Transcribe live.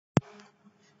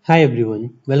Hi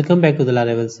everyone, welcome back to the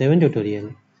Laravel 7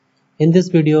 tutorial. In this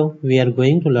video, we are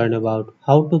going to learn about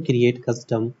how to create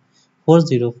custom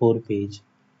 404 page.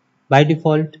 By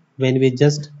default, when we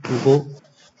just go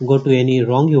to any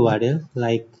wrong URL,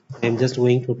 like I'm just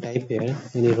going to type here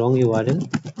any wrong URL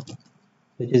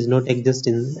which is not exist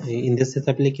in this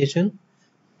application.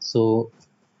 So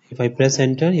if I press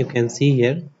enter, you can see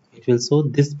here it will show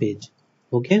this page.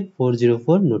 Okay,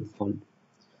 404 not found.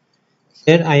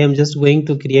 Here I am just going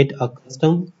to create a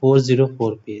custom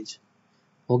 404 page.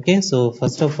 Okay, so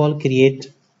first of all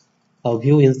create a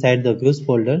view inside the views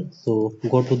folder. So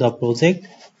go to the project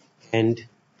and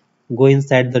go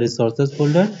inside the resources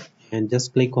folder and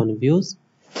just click on views,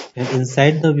 and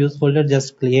inside the views folder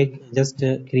just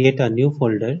create a new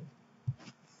folder.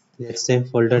 Let's say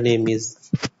folder name is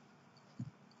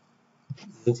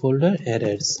new folder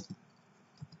errors.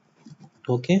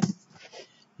 Okay,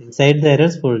 inside the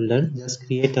errors folder just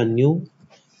create a new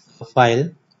file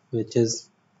which is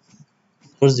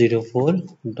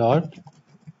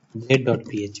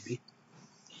 404.blade.php.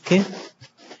 Okay,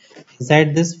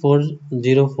 inside this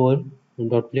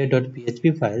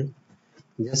 404.play.php file,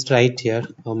 just write here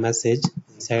a message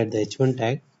inside the h1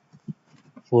 tag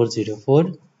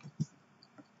 404,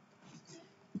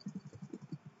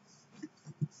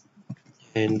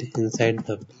 and inside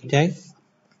the p tag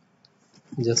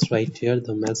just write here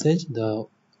the message the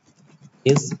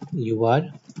is you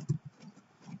are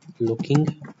looking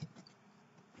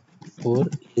for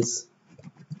is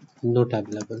not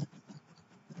available.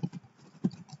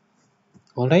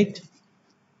 Alright,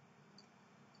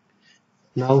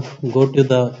 now go to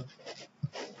the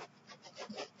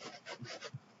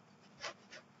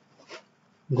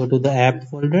app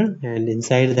folder, and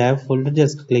inside the app folder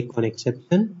just click on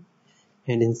exception,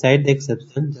 and inside the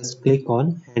exception just click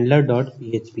on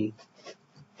handler.php.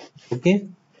 Okay,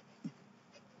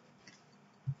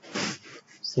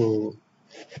 so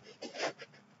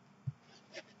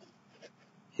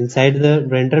inside the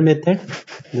render method,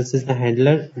 this is the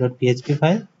handler.php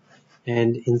file,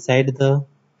 and inside the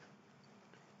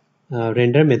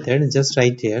render method just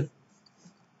write here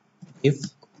if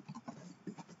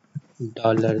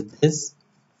 $this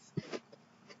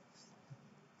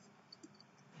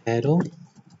arrow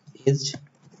is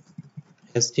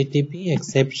http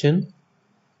exception,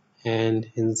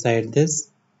 and inside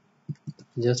this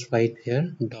just write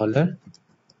here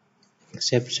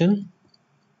 $exception,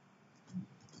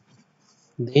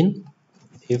 then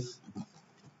if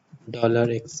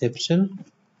 $exception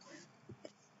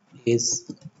is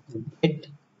get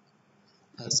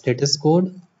a status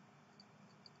code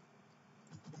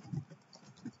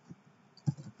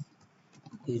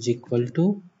is equal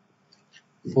to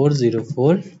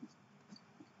 404,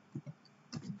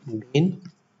 then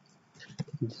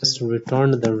just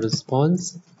return the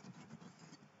response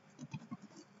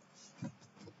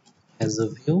as a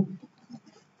view,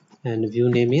 and view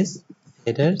name is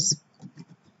errors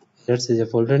is a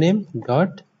folder name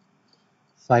dot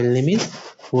file name is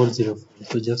 404.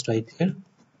 So just write here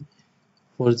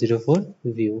 404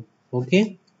 view.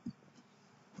 Okay,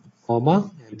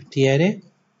 comma empty array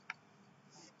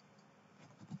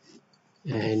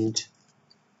and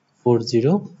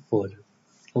 404.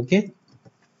 Okay,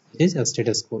 it is a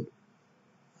status code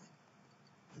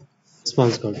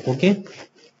response code. Okay,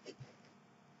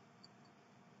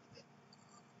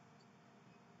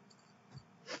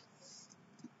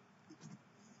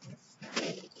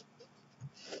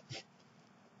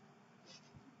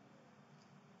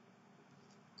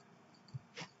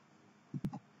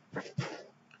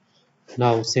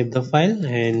 now save the file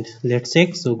and let's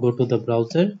check. So go to the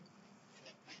browser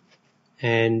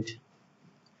and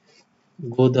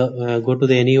go to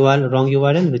the any wrong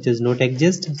URL which is not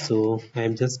exist. So I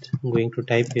am just going to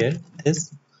type here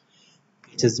this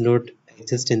which is not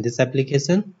exist in this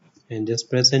application, and just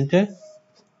press enter.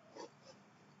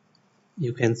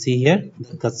 You can see here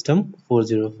the custom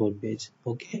 404 page.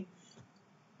 Okay,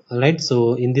 alright,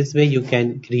 so in this way you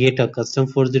can create a custom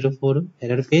 404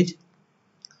 error page.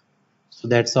 So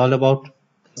that's all about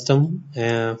custom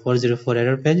 404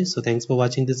 error page. So thanks for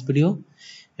watching this video,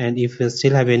 and if you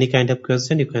still have any kind of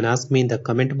question you can ask me in the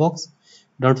comment box.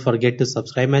 Don't forget to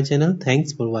subscribe my channel.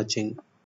 Thanks for watching.